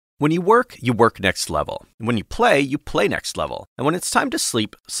When you work next level. And when you play next level. And when it's time to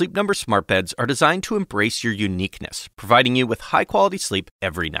sleep, Sleep Number smart beds are designed to embrace your uniqueness, providing you with high-quality sleep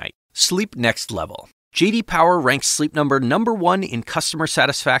every night. Sleep next level. J.D. Power ranks Sleep Number number 1 in customer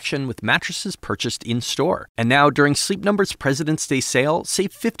satisfaction with mattresses purchased in-store. And now, during Sleep Number's President's Day sale,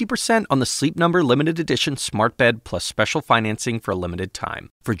 save 50% on the Sleep Number Limited Edition smart bed plus special financing for a limited time.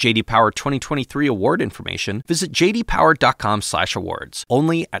 For J.D. Power 2023 award information, visit jdpower.com/awards.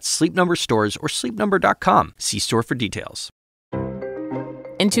 Only at Sleep Number stores or sleepnumber.com. See store for details.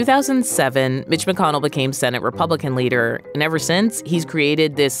 In 2007, Mitch McConnell became Senate Republican leader, and ever since, he's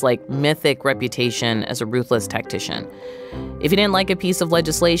created this, mythic reputation as a ruthless tactician. If he didn't like a piece of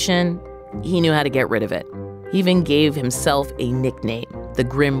legislation, he knew how to get rid of it. He even gave himself a nickname, the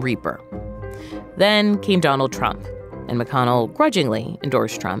Grim Reaper. Then came Donald Trump, and McConnell grudgingly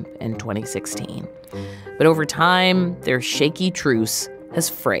endorsed Trump in 2016. But over time, their shaky truce has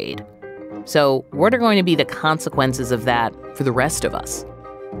frayed. So what are going to be the consequences of that for the rest of us?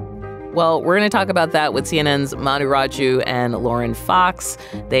 Well, we're going to talk about that with CNN's Manu Raju and Lauren Fox.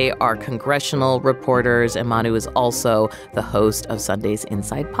 They are congressional reporters, and Manu is also the host of Sunday's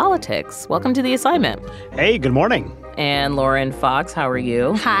Inside Politics. Welcome to The Assignment. Hey, good morning. And Lauren Fox, how are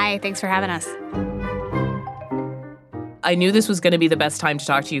you? Hi, thanks for having us. I knew this was going to be the best time to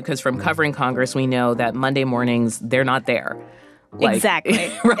talk to you because from covering Congress, we know that Monday mornings, they're not there.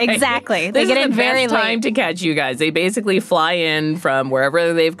 Exactly. Right? Exactly. They get in very late. This is the best time to catch you guys. They basically fly in from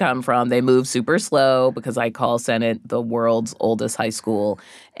wherever they've come from. They move super slow because I call Senate the world's oldest high school.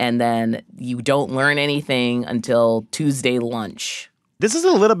 And then you don't learn anything until Tuesday lunch. This is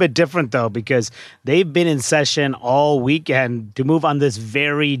a little bit different, though, because they've been in session all weekend to move on this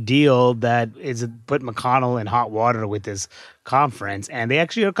very deal that is put McConnell in hot water with this conference, and they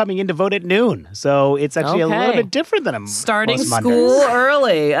actually are coming in to vote at noon. So it's actually a little bit different than starting most school Mondays.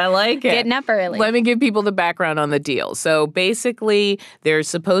 Early. I like it. Getting up early. Let me give people the background on the deal. So basically, there's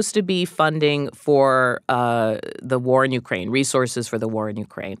supposed to be funding for the war in Ukraine, resources for the war in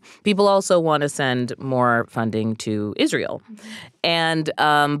Ukraine. People also want to send more funding to Israel. And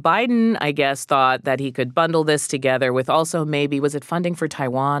Biden, I guess, thought that he could bundle this together with also maybe, was it funding for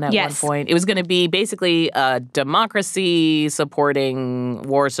Taiwan at one point? It was going to be basically a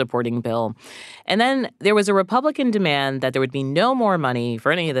war supporting bill. And then there was a Republican demand that there would be no more money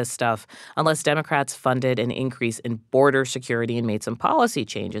for any of this stuff unless Democrats funded an increase in border security and made some policy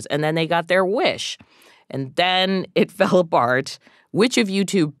changes. And then they got their wish. And then it fell apart. Which of you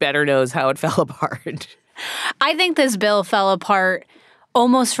two better knows how it fell apart? I think this bill fell apart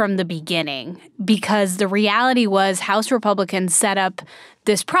almost from the beginning because the reality was House Republicans set up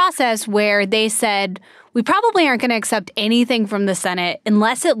this process where they said, we probably aren't going to accept anything from the Senate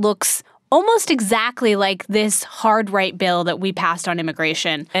unless it looks almost exactly like this hard right bill that we passed on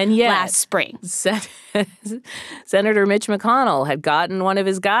immigration last spring. Senator Mitch McConnell had gotten one of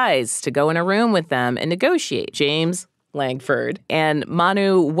his guys to go in a room with them and negotiate, James Langford. And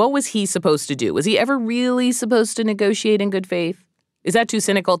Manu, what was he supposed to do? Was he ever really supposed to negotiate in good faith? Is that too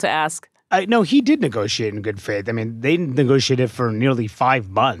cynical to ask? No, he did negotiate in good faith. I mean, they negotiated for nearly 5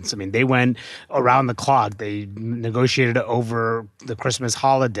 months. I mean, they went around the clock. They negotiated over the Christmas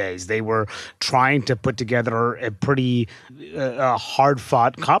holidays. They were trying to put together a pretty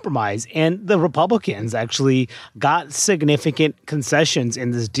hard-fought compromise. And the Republicans actually got significant concessions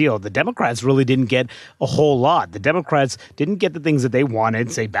in this deal. The Democrats really didn't get a whole lot. The Democrats didn't get the things that they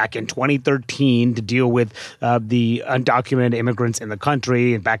wanted, say, back in 2013 to deal with the undocumented immigrants in the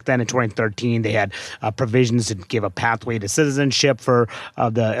country. And back then in 2013, they had provisions to give a pathway to citizenship for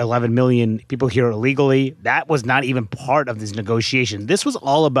the 11 million people here illegally. That was not even part of this negotiation. This was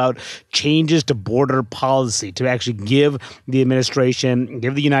all about changes to border policy to actually give the administration,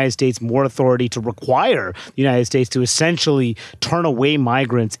 give the United States more authority to require the United States to essentially turn away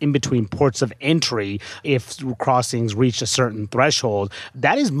migrants in between ports of entry if crossings reach a certain threshold.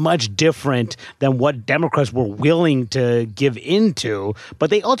 That is much different than what Democrats were willing to give into,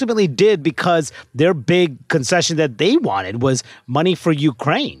 but they ultimately did because their big concession that they wanted was money for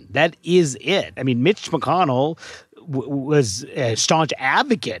Ukraine. That is it. I mean, Mitch McConnell was a staunch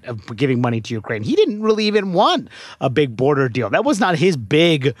advocate of giving money to Ukraine. He didn't really even want a big border deal. That was not his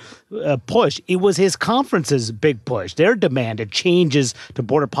big push. It was his conference's big push. Their demand of changes to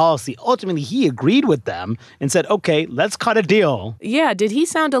border policy. Ultimately, he agreed with them and said, okay, let's cut a deal. Yeah. Did he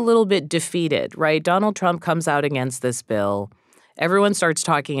sound a little bit defeated, right? Donald Trump comes out against this bill. Everyone starts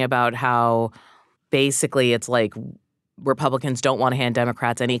talking about how basically it's like Republicans don't want to hand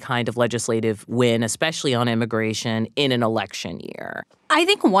Democrats any kind of legislative win, especially on immigration, in an election year. I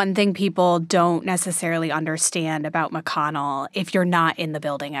think one thing people don't necessarily understand about McConnell, if you're not in the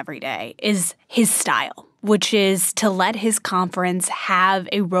building every day, is his style, which is to let his conference have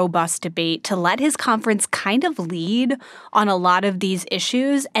a robust debate, to let his conference kind of lead on a lot of these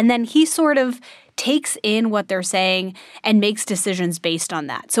issues. And then he sort of takes in what they're saying and makes decisions based on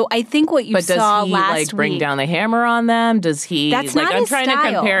that. So I think what you saw last week... But does he, bring down the hammer on them? Does he... That's not his I'm trying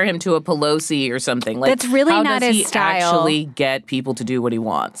to compare him to a Pelosi or something. That's really not his style. How does he actually get people to do what he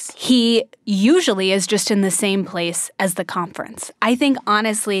wants? He usually is just in the same place as the conference. I think,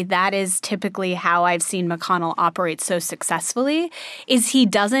 honestly, that is typically how I've seen McConnell operate so successfully, is he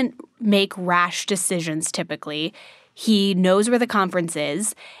doesn't make rash decisions typically. He knows where the conference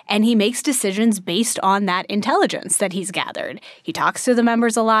is, and he makes decisions based on that intelligence that he's gathered. He talks to the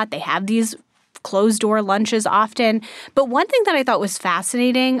members a lot. They have these closed-door lunches often. But one thing that I thought was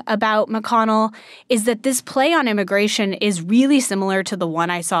fascinating about McConnell is that this play on immigration is really similar to the one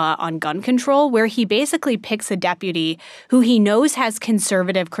I saw on gun control, where he basically picks a deputy who he knows has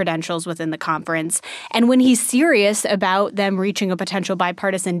conservative credentials within the conference. And when he's serious about them reaching a potential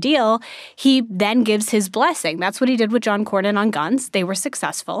bipartisan deal, he then gives his blessing. That's what he did with John Cornyn on guns. They were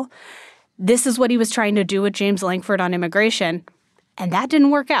successful. This is what he was trying to do with James Lankford on immigration. And that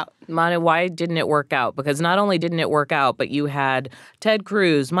didn't work out. Mana, why didn't it work out? Because not only didn't it work out, but you had Ted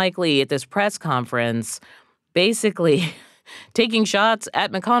Cruz, Mike Lee at this press conference basically taking shots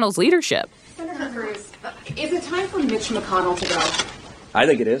at McConnell's leadership. Senator Cruz, is it time for Mitch McConnell to go? I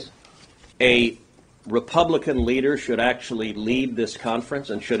think it is. A Republican leader should actually lead this conference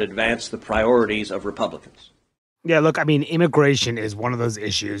and should advance the priorities of Republicans. Yeah, look, I mean, immigration is one of those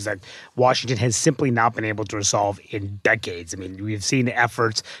issues that Washington has simply not been able to resolve in decades. I mean, we've seen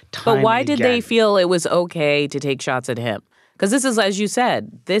efforts time But why and did again. they feel it was okay to take shots at him? Because this is, as you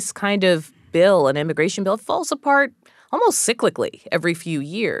said, this kind of bill, an immigration bill, falls apart almost cyclically every few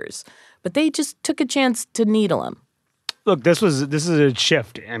years. But they just took a chance to needle him. Look, this is a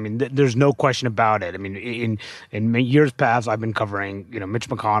shift. I mean, there's no question about it. I mean, in years past, I've been covering, Mitch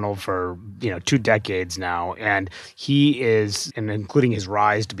McConnell for, 2 decades now, and he is, and including his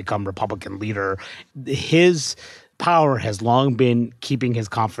rise to become Republican leader, his power has long been keeping his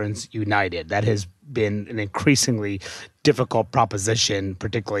conference united. That has been an increasingly difficult proposition,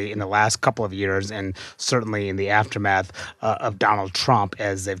 particularly in the last couple of years and certainly in the aftermath of Donald Trump,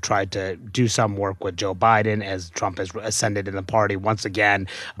 as they've tried to do some work with Joe Biden, as Trump has ascended in the party. Once again,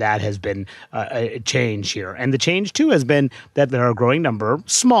 that has been a change here. And the change, too, has been that there are a growing number,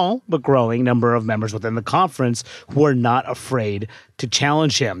 small but growing number of members within the conference who are not afraid to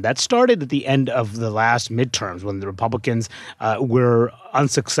challenge him. That started at the end of the last midterms when the Republicans were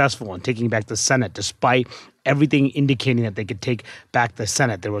unsuccessful in taking back the Senate, despite everything indicating that they could take back the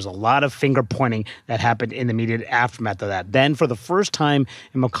Senate. There was a lot of finger pointing that happened in the immediate aftermath of that. Then, for the first time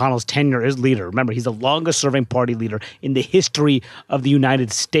in McConnell's tenure as leader, remember, he's the longest serving party leader in the history of the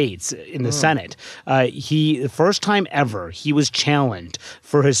United States in the Senate. The first time ever, he was challenged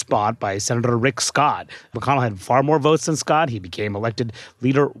for his spot by Senator Rick Scott. McConnell had far more votes than Scott. He became elected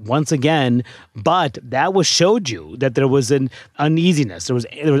leader once again. But that showed you that there was an uneasiness. There was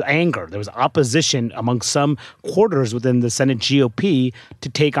anger. There was opposition among some quarters within the Senate GOP to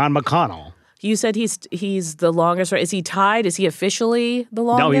take on McConnell. You said he's the longest, right? Is he tied? Is he officially the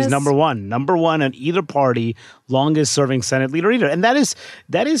longest? No, he's number one. Number one on either party, longest serving Senate leader either. And that is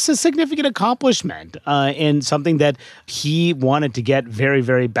a significant accomplishment and something that he wanted to get very,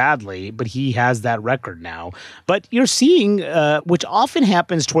 very badly, but he has that record now. But you're seeing, which often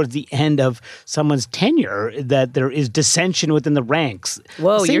happens towards the end of someone's tenure, that there is dissension within the ranks.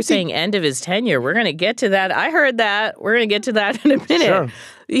 Whoa, you're saying end of his tenure. We're going to get to that. I heard that. We're going to get to that in a minute. Sure.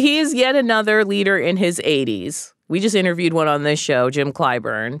 He is yet another leader in his 80s. We just interviewed one on this show, Jim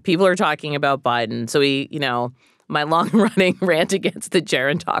Clyburn. People are talking about Biden. So my long-running rant against the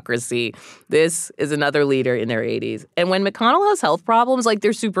gerontocracy. This is another leader in their 80s. And when McConnell has health problems,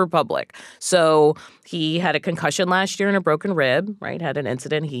 they're super public. So he had a concussion last year and a broken rib, right? Had an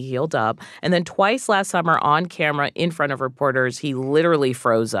incident. He healed up. And then twice last summer on camera in front of reporters, he literally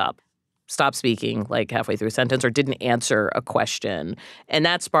froze up. Stopped speaking halfway through a sentence or didn't answer a question. And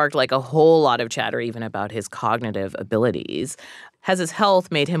that sparked a whole lot of chatter even about his cognitive abilities. Has his health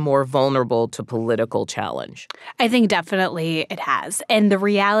made him more vulnerable to political challenge? I think definitely it has. And the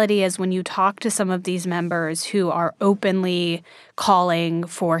reality is when you talk to some of these members who are openly calling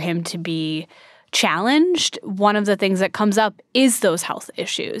for him to be challenged, one of the things that comes up is those health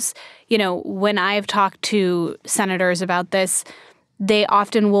issues. When I've talked to senators about this, they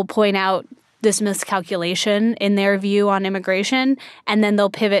often will point out this miscalculation in their view on immigration, and then they'll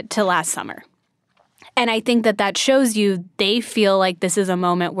pivot to last summer. And I think that shows you they feel like this is a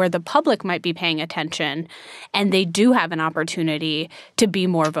moment where the public might be paying attention, and they do have an opportunity to be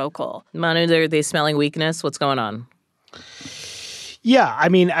more vocal. Manu, are they smelling weakness? What's going on? Yeah, I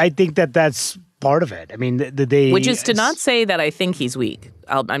mean, I think that's part of it. I mean, which is to not say that I think he's weak.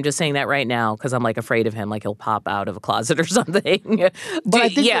 I'm just saying that right now because I'm like afraid of him, like he'll pop out of a closet or something.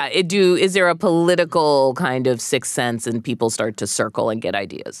 Is there a political kind of sixth sense and people start to circle and get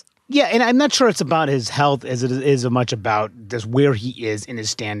ideas? Yeah, and I'm not sure it's about his health as it is much about just where he is in his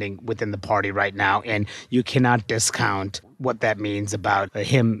standing within the party right now. And you cannot discount what that means about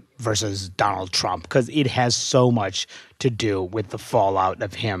him versus Donald Trump, because it has so much to do with the fallout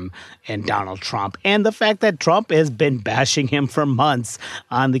of him and Donald Trump and the fact that Trump has been bashing him for months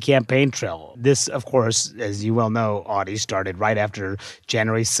on the campaign trail. This, of course, as you well know, Audie, started right after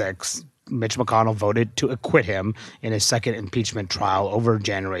January 6th. Mitch McConnell voted to acquit him in his second impeachment trial over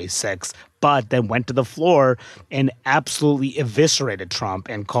January 6th, but then went to the floor and absolutely eviscerated Trump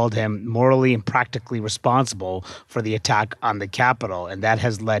and called him morally and practically responsible for the attack on the Capitol. And that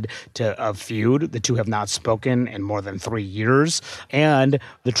has led to a feud. The two have not spoken in more than 3 years. And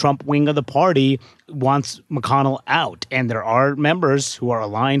the Trump wing of the party wants McConnell out. And there are members who are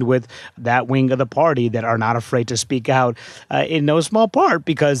aligned with that wing of the party that are not afraid to speak out in no small part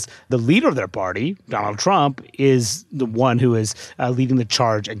because the leader of their party, Donald Trump, is the one who is leading the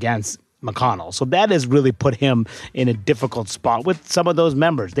charge against McConnell. So that has really put him in a difficult spot with some of those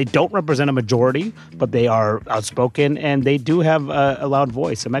members. They don't represent a majority, but they are outspoken and they do have a loud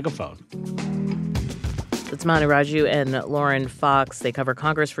voice, a megaphone. It's Manu Raju and Lauren Fox. They cover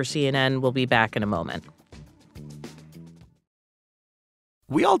Congress for CNN. We'll be back in a moment.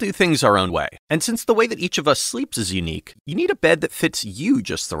 We all do things our own way. And since the way that each of us sleeps is unique, you need a bed that fits you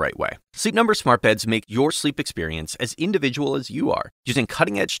just the right way. Sleep Number smart beds make your sleep experience as individual as you are, using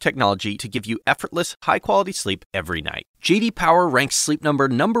cutting-edge technology to give you effortless, high-quality sleep every night. J.D. Power ranks Sleep Number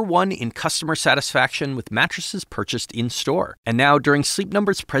 #1 in customer satisfaction with mattresses purchased in-store. And now, during Sleep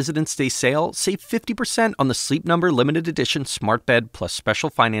Number's President's Day sale, save 50% on the Sleep Number Limited Edition smart bed plus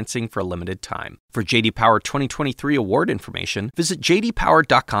special financing for a limited time. For J.D. Power 2023 award information, visit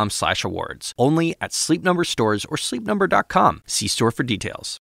jdpower.com/awards. Only at Sleep Number stores or sleepnumber.com. See store for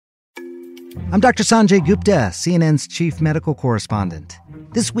details. I'm Dr. Sanjay Gupta, CNN's chief medical correspondent.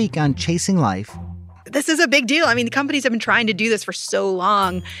 This week on Chasing Life. This is a big deal. I mean, the companies have been trying to do this for so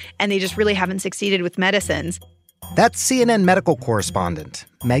long, and they just really haven't succeeded with medicines. That's CNN medical correspondent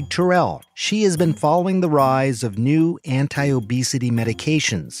Meg Terrell. She has been following the rise of new anti-obesity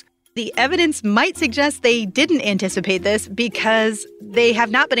medications. The evidence might suggest they didn't anticipate this because they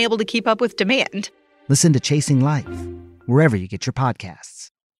have not been able to keep up with demand. Listen to Chasing Life, wherever you get your podcasts.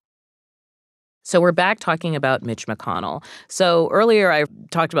 So we're back talking about Mitch McConnell. So earlier I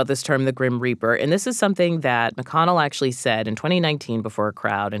talked about this term, the Grim Reaper, and this is something that McConnell actually said in 2019 before a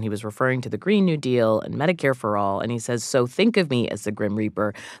crowd, and he was referring to the Green New Deal and Medicare for All, and he says, so think of me as the Grim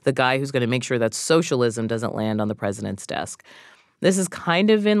Reaper, the guy who's going to make sure that socialism doesn't land on the president's desk. This is kind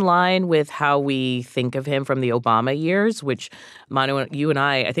of in line with how we think of him from the Obama years, which, Manu, you and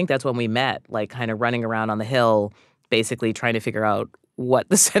I think that's when we met, like kind of running around on the Hill, basically trying to figure out what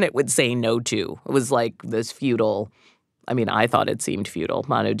the Senate would say no to. It was like this futile. I mean, I thought it seemed futile.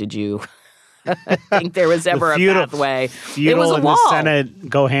 Manu, did you think there was ever a pathway? Futile it was a and wall. the Senate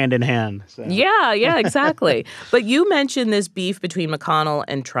go hand in hand. So. Yeah, exactly. But you mentioned this beef between McConnell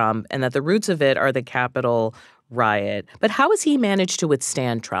and Trump and that the roots of it are the Capitol riot. But how has he managed to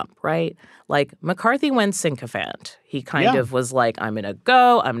withstand Trump, right? Like, McCarthy went sycophant. He kind of was like, I'm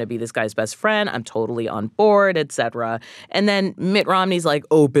going to be this guy's best friend. I'm totally on board, et cetera. And then Mitt Romney's like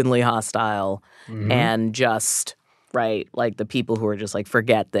openly hostile and just, right, like the people who are just like,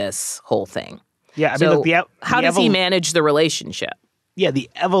 forget this whole thing. Yeah, I so mean, look, how does he manage the relationship? Yeah, the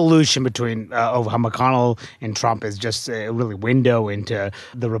evolution between of how McConnell and Trump is just a really window into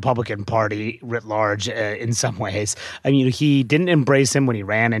the Republican Party writ large in some ways. I mean, he didn't embrace him when he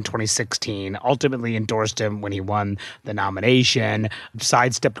ran in 2016, ultimately endorsed him when he won the nomination,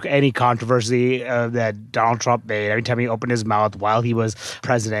 sidestepped any controversy that Donald Trump made. Every time he opened his mouth while he was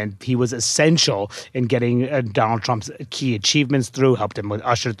president, he was essential in getting Donald Trump's key achievements through, helped him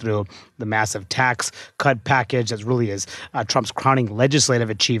usher through the massive tax cut package that really is Trump's crowning legislative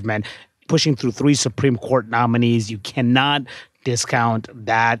achievement, pushing through 3 Supreme Court nominees. You cannot discount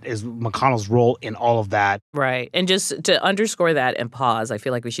that as McConnell's role in all of that. Right. And just to underscore that and pause, I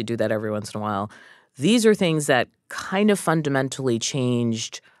feel like we should do that every once in a while. These are things that kind of fundamentally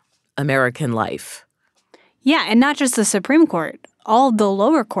changed American life. Yeah, and not just the Supreme Court. all the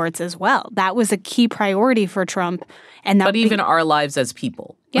lower courts as well. That was a key priority for Trump. But even our lives as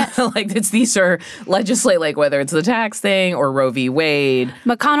people. Yes. These are legislate, whether it's the tax thing or Roe v. Wade.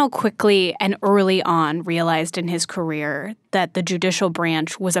 McConnell quickly and early on realized in his career that the judicial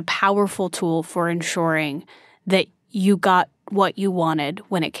branch was a powerful tool for ensuring that you got what you wanted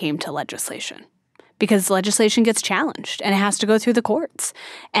when it came to legislation. Because legislation gets challenged and it has to go through the courts.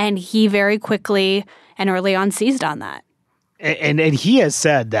 And he very quickly and early on seized on that. And he has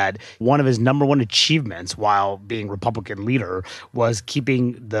said that one of his number one achievements while being Republican leader was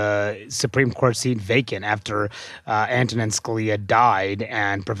keeping the Supreme Court seat vacant after Antonin Scalia died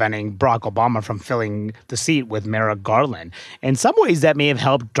and preventing Barack Obama from filling the seat with Merrick Garland. In some ways, that may have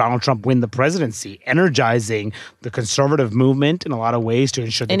helped Donald Trump win the presidency, energizing the conservative movement in a lot of ways to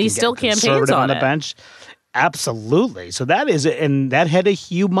ensure that he still campaigns on the bench. Absolutely. So that had a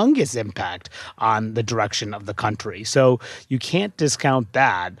humongous impact on the direction of the country. So you can't discount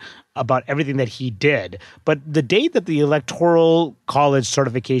that about everything that he did. But the day that the Electoral College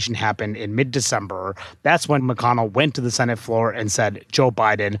certification happened in mid-December, that's when McConnell went to the Senate floor and said Joe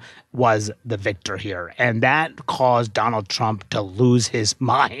Biden was the victor here. And that caused Donald Trump to lose his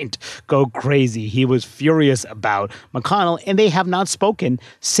mind, go crazy. He was furious about McConnell, and they have not spoken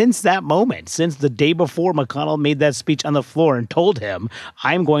since that moment, since the day before McConnell made that speech on the floor and told him,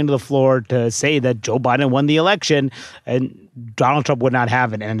 I'm going to the floor to say that Joe Biden won the election. And Donald Trump would not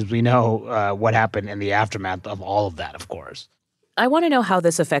have it. And as we know what happened in the aftermath of all of that, of course. I want to know how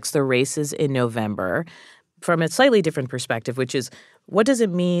this affects the races in November from a slightly different perspective, which is what does it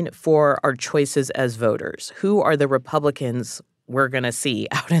mean for our choices as voters? Who are the Republicans we're going to see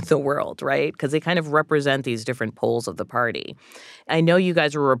out in the world, right? Because they kind of represent these different poles of the party. I know you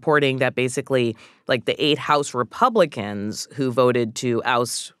guys were reporting that basically the 8 House Republicans who voted to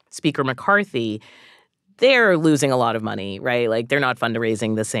oust Speaker McCarthy, they're losing a lot of money, right? They're not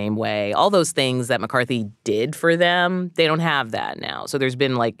fundraising the same way. All those things that McCarthy did for them, they don't have that now. So there's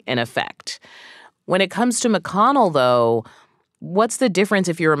been an effect. When it comes to McConnell, though, what's the difference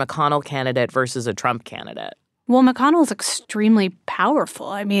if you're a McConnell candidate versus a Trump candidate? Well, McConnell's extremely powerful.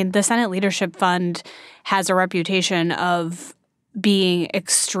 I mean, the Senate Leadership Fund has a reputation of being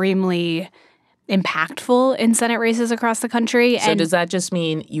extremely impactful in Senate races across the country. So does that just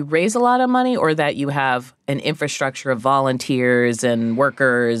mean you raise a lot of money or that you have an infrastructure of volunteers and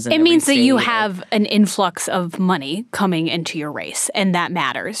workers? It means that you have an influx of money coming into your race, and that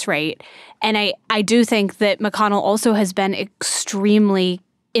matters, right? And I do think that McConnell also has been extremely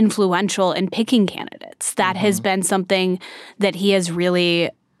influential in picking candidates. That has been something that he has really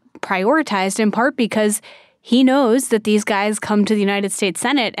prioritized, in part because he knows that these guys come to the United States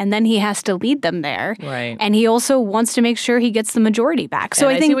Senate and then he has to lead them there. Right. And he also wants to make sure he gets the majority back. So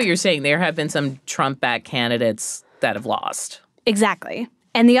I think see what you're saying. There have been some Trump-backed candidates that have lost. Exactly.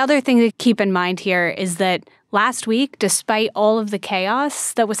 And the other thing to keep in mind here is that last week, despite all of the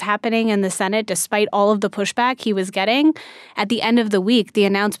chaos that was happening in the Senate, despite all of the pushback he was getting, at the end of the week, the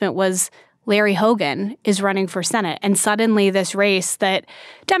announcement was Larry Hogan is running for Senate. And suddenly this race that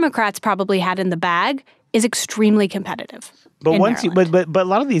Democrats probably had in the bag is extremely competitive. But but a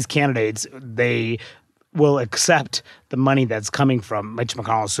lot of these candidates, they will accept the money that's coming from Mitch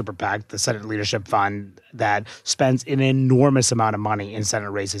McConnell's super PAC, the Senate Leadership Fund, that spends an enormous amount of money in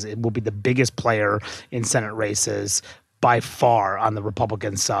Senate races. It will be the biggest player in Senate races by far on the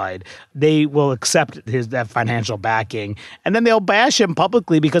Republican side. They will accept that financial backing, and then they'll bash him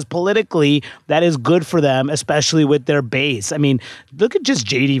publicly because politically that is good for them, especially with their base. I mean, look at just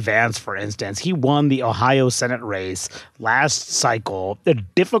J.D. Vance, for instance. He won the Ohio Senate race last cycle, a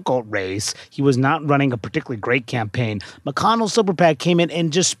difficult race. He was not running a particularly great campaign. McConnell's super PAC came in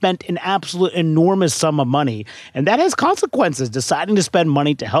and just spent an absolute enormous sum of money, and that has consequences, deciding to spend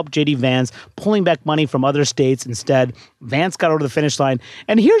money to help J.D. Vance, pulling back money from other states instead. Vance got over the finish line.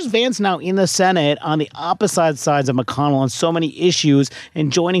 And here's Vance now in the Senate on the opposite sides of McConnell on so many issues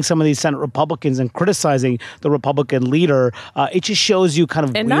and joining some of these Senate Republicans and criticizing the Republican leader. It just shows you kind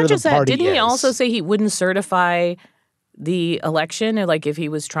of and where not just the party that, didn't he is. also say he wouldn't certify the election, or if he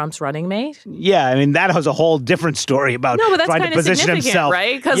was Trump's running mate? Yeah, I mean, that was a whole different story about trying to position himself.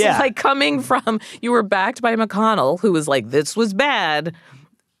 Right? Because coming from, you were backed by McConnell, who was this was bad.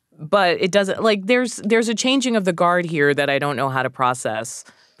 But it doesn't, there's a changing of the guard here that I don't know how to process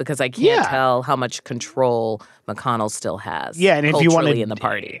because I can't tell how much control McConnell still has. Yeah, and if you want to in the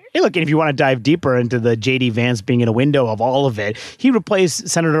party. Look, and if you want to dive deeper into the J.D. Vance being in a window of all of it, he replaced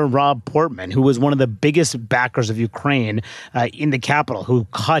Senator Rob Portman, who was one of the biggest backers of Ukraine in the Capitol, who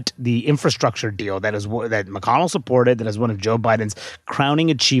cut the infrastructure deal that McConnell supported, that is one of Joe Biden's crowning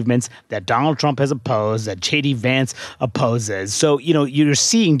achievements, that Donald Trump has opposed, that J.D. Vance opposes. So, you're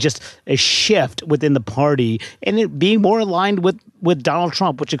seeing just a shift within the party and it being more aligned with Donald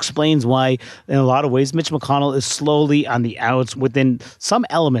Trump, which explains why, in a lot of ways, Mitch McConnell is slowly on the outs within some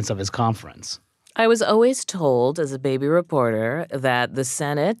elements of his conference. I was always told as a baby reporter that the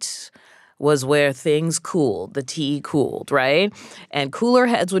Senate was where things cooled, the tea cooled, right? And cooler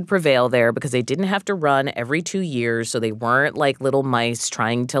heads would prevail there because they didn't have to run every 2 years, so they weren't like little mice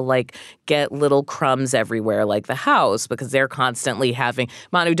trying to like get little crumbs everywhere like the House, because they're constantly having,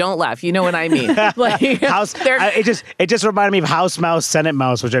 Manu, don't laugh, you know what I mean. House, it just reminded me of House Mouse, Senate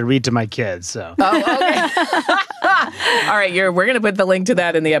Mouse, which I read to my kids. So. Oh, okay. All right, we're going to put the link to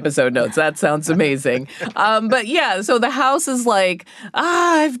that in the episode notes. That sounds amazing. But yeah, so the House is like,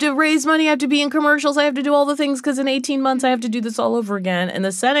 I have to raise money, I have to be in commercials, I have to do all the things because in 18 months I have to do this all over again. And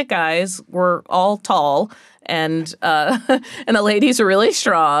the Senate guys were all tall and the ladies were really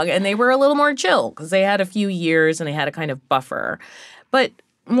strong and they were a little more chill because they had a few years and they had a kind of buffer. But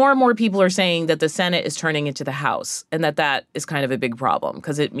more and more people are saying that the Senate is turning into the House and that is kind of a big problem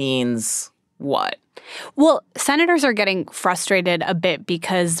because it means what? Well, senators are getting frustrated a bit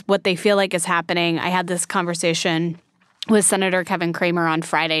because what they feel like is happening. I had this conversation with Senator Kevin Cramer on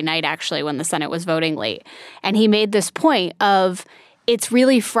Friday night, actually, when the Senate was voting late. And he made this point of it's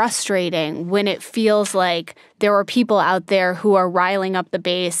really frustrating when it feels like there are people out there who are riling up the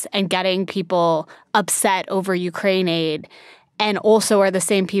base and getting people upset over Ukraine aid, and also are the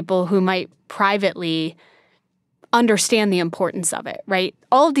same people who might privately understand the importance of it, right?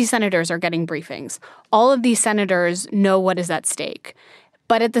 All of these senators are getting briefings. All of these senators know what is at stake.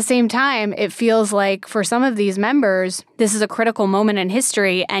 But at the same time, it feels like for some of these members, this is a critical moment in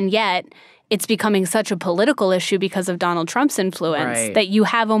history, and yet it's becoming such a political issue because of Donald Trump's influence that you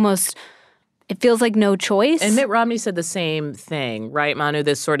have almost, it feels like no choice. And Mitt Romney said the same thing, right, Manu?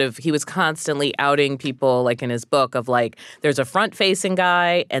 This sort of, he was constantly outing people, like in his book, of like, there's a front-facing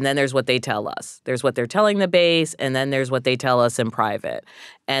guy, and then there's what they tell us. There's what they're telling the base, and then there's what they tell us in private.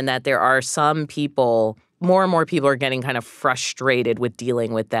 And that there are some people, more and more people are getting kind of frustrated with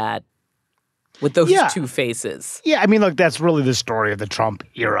dealing with that, with those two faces. Yeah, I mean, look, that's really the story of the Trump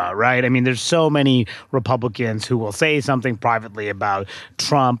era, right? I mean, there's so many Republicans who will say something privately about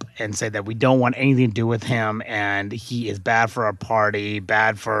Trump and say that we don't want anything to do with him and he is bad for our party,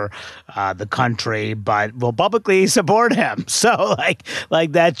 bad for the country, but will publicly support him. So,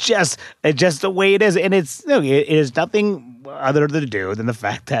 like that's just the way it is. And it is nothing other to do than the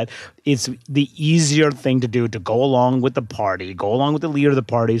fact that it's the easier thing to do to go along with the party, go along with the leader of the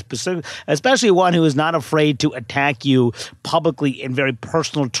party, especially one who is not afraid to attack you publicly in very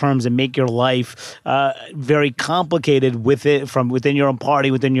personal terms and make your life very complicated with it from within your own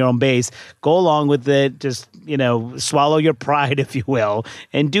party, within your own base. Go along with it, just, swallow your pride, if you will,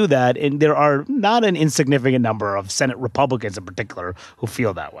 and do that. And there are not an insignificant number of Senate Republicans in particular who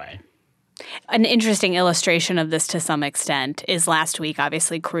feel that way. An interesting illustration of this to some extent is last week,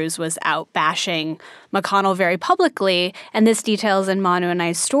 obviously, Cruz was out bashing McConnell very publicly, and this details in Manu and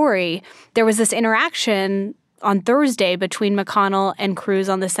I's story. There was this interaction on Thursday between McConnell and Cruz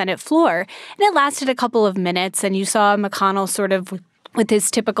on the Senate floor, and it lasted a couple of minutes, and you saw McConnell sort of with his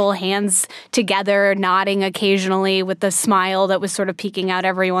typical hands together, nodding occasionally with the smile that was sort of peeking out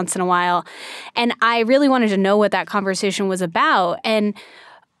every once in a while. And I really wanted to know what that conversation was about, and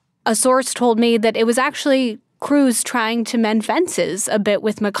a source told me that it was actually Cruz trying to mend fences a bit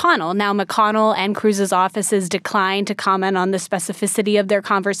with McConnell. Now, McConnell and Cruz's offices declined to comment on the specificity of their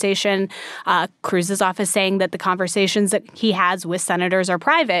conversation. Cruz's office saying that the conversations that he has with senators are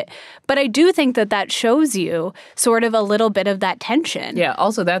private. But I do think that shows you sort of a little bit of that tension. Yeah,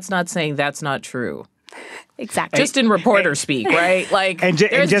 also that's not saying that's not true. Exactly. Just in reporter speak, right? Like,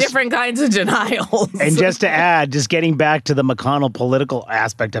 there's different kinds of denials. And just to add, just getting back to the McConnell political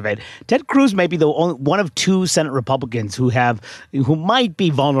aspect of it, Ted Cruz may be the only one of two Senate Republicans who might be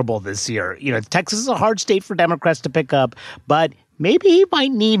vulnerable this year. Texas is a hard state for Democrats to pick up, but maybe he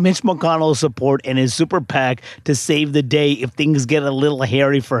might need Mitch McConnell's support and his super PAC to save the day if things get a little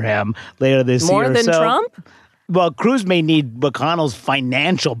hairy for him later this year. More than Trump? Well, Cruz may need McConnell's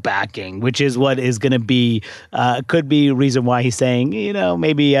financial backing, which is what is going to be, could be a reason why he's saying,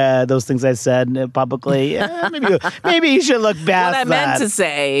 maybe those things I said publicly, maybe you should look past that. What I meant to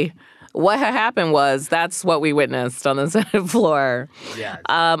say, what happened was that's what we witnessed on the Senate floor. Yeah.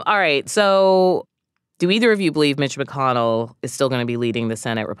 All right. So Do either of you believe Mitch McConnell is still going to be leading the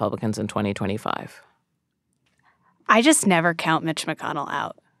Senate Republicans in 2025? I just never count Mitch McConnell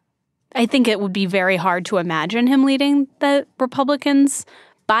out. I think it would be very hard to imagine him leading the Republicans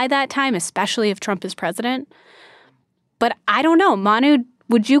by that time, especially if Trump is president. But I don't know. Manu,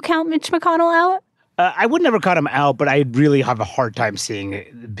 would you count Mitch McConnell out? I would never cut him out, but I really have a hard time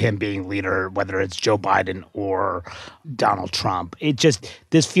seeing him being leader, whether it's Joe Biden or Donald Trump.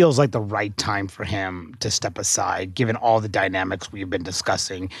 This feels like the right time for him to step aside, given all the dynamics we've been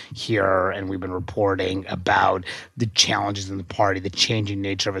discussing here and we've been reporting about the challenges in the party, the changing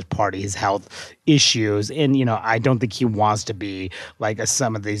nature of his party, his health issues. And, I don't think he wants to be like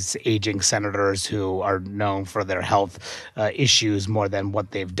some of these aging senators who are known for their health issues more than what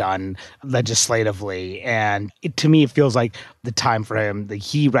they've done legislatively. And to me, it feels like the time for him that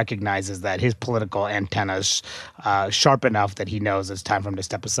he recognizes that his political antenna's sharp enough that he knows it's time for him to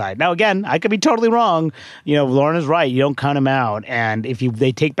step aside. Now, again, I could be totally wrong. Lauren is right. You don't count him out. And if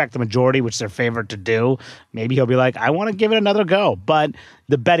they take back the majority, which they're favored to do, maybe he'll be like, I want to give it another go. But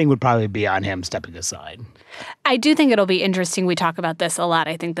the betting would probably be on him stepping aside. I do think it'll be interesting. We talk about this a lot.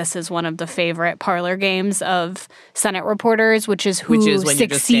 I think this is one of the favorite parlor games of Senate reporters, which is when you're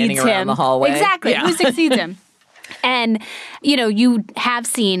just standing around the hallway. Exactly. Yeah. Who succeeds him. And, you have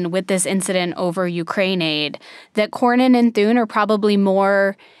seen with this incident over Ukraine aid that Cornyn and Thune are probably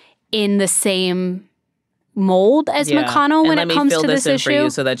more in the same mold as McConnell when it comes to this issue. For you.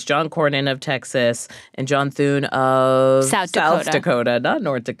 So that's John Cornyn of Texas and John Thune of South Dakota, not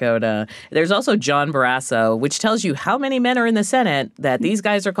North Dakota. There's also John Barrasso, which tells you how many men are in the Senate that these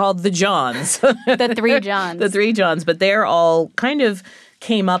guys are called the Johns. The three Johns. The three Johns. But they're all kind of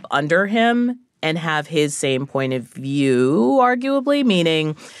came up under him and have his same point of view, arguably,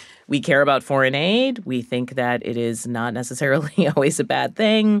 meaning we care about foreign aid. We think that it is not necessarily always a bad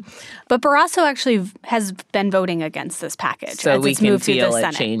thing. But Barrasso actually has been voting against this package. So as we it's can moved feel through the it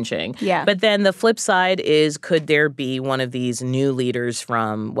Senate. changing. Yeah. But then the flip side is, could there be one of these new leaders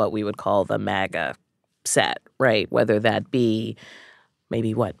from what we would call the MAGA set, right? Whether that be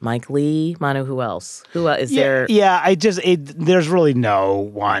maybe Mike Lee, Manu, who else? Who is there? Yeah, there's really no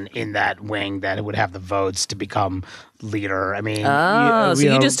one in that wing that would have the votes to become leader. I mean,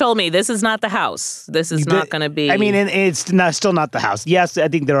 you just told me this is not the House. This is not going to be. I mean, and it's still not the House. Yes, I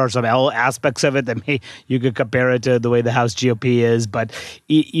think there are some aspects of it that you could compare it to the way the House GOP is, but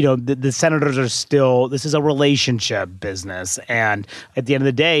the senators are still. This is a relationship business, and at the end of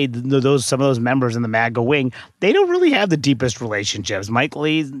the day, some of those members in the MAGA wing, they don't really have the deepest relationships. Mike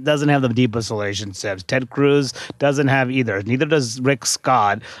Lee doesn't have the deepest relationships. Ted Cruz doesn't have either. Neither does Rick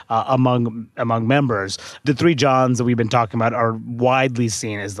Scott among members. The three Johns that we've been talking about are widely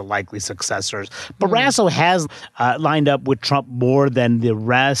seen as the likely successors. Barrasso has lined up with Trump more than the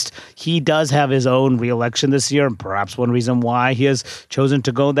rest. He does have his own reelection this year, and perhaps one reason why he has chosen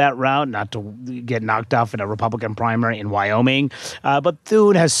to go that route, not to get knocked off in a Republican primary in Wyoming. But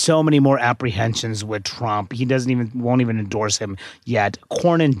Thune has so many more apprehensions with Trump. He won't even endorse him yet.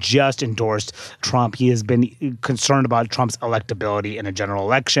 Cornyn just endorsed Trump. He has been concerned about Trump's electability in a general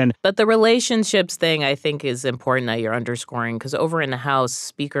election. But the relationships thing, I think, is important that you're underscoring, because over in the House,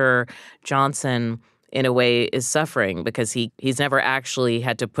 Speaker Johnson, in a way, is suffering because he's never actually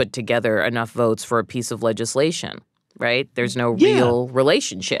had to put together enough votes for a piece of legislation. Right? There's no real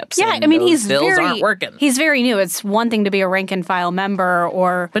relationships. Yeah, I mean, bills aren't working. He's very new. It's one thing to be a rank and file member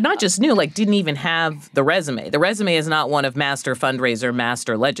But not just new, didn't even have the resume. The resume is not one of master fundraiser,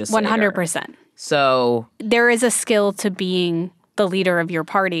 master legislator. 100%. So there is a skill to being the leader of your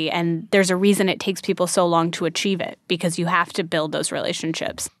party, and there's a reason it takes people so long to achieve it, because you have to build those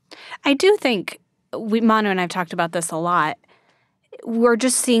relationships. I do think, Manu and I have talked about this a lot, we're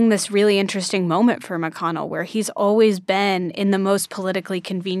just seeing this really interesting moment for McConnell where he's always been in the most politically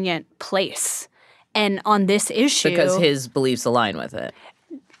convenient place. And on this issue, because his beliefs align with it.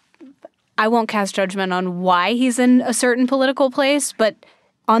 I won't cast judgment on why he's in a certain political place, but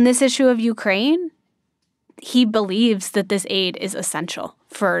on this issue of Ukraine, he believes that this aid is essential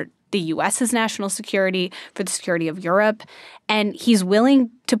for the U.S.'s national security, for the security of Europe. And he's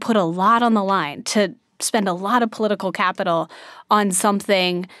willing to put a lot on the line, to spend a lot of political capital on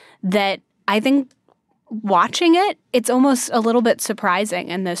something that I think watching it's almost a little bit surprising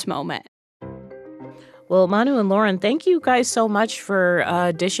in this moment. Well, Manu and Lauren, thank you guys so much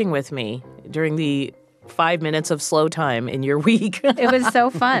for dishing with me during the 5 minutes of slow time in your week. It was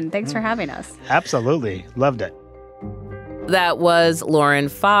so fun. Thanks for having us. Absolutely. Loved it. That was Lauren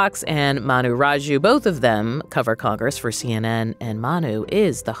Fox and Manu Raju. Both of them cover Congress for CNN, and Manu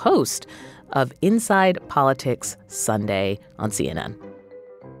is the host of Inside Politics Sunday on CNN.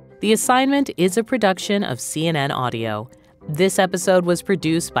 The Assignment is a production of CNN Audio. This episode was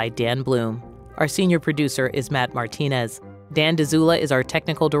produced by Dan Bloom. Our senior producer is Matt Martinez. Dan DeZula is our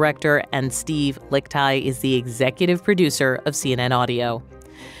technical director, and Steve Lichtai is the executive producer of CNN Audio.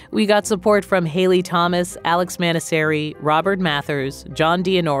 We got support from Haley Thomas, Alex Manasseri, Robert Mathers, John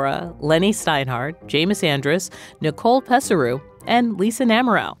Dianora, Lenny Steinhardt, Jameis Andrus, Nicole Pesaru, and Lisa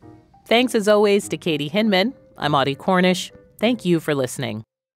Namerow. Thanks as always to Katie Hinman. I'm Audie Cornish. Thank you for listening.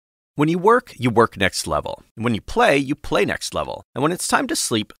 When you work next level. And when you play next level. And when it's time to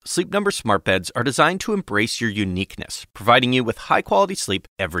sleep, Sleep Number smart beds are designed to embrace your uniqueness, providing you with high-quality sleep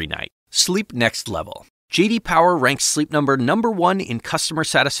every night. Sleep next level. J.D. Power ranks Sleep Number #1 in customer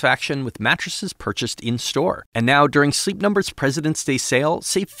satisfaction with mattresses purchased in-store. And now, during Sleep Number's President's Day sale,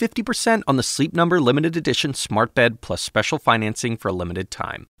 save 50% on the Sleep Number Limited Edition smart bed plus special financing for a limited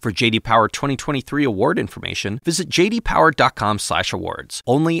time. For J.D. Power 2023 award information, visit jdpower.com/awards.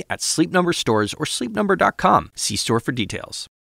 Only at Sleep Number stores or sleepnumber.com. See store for details.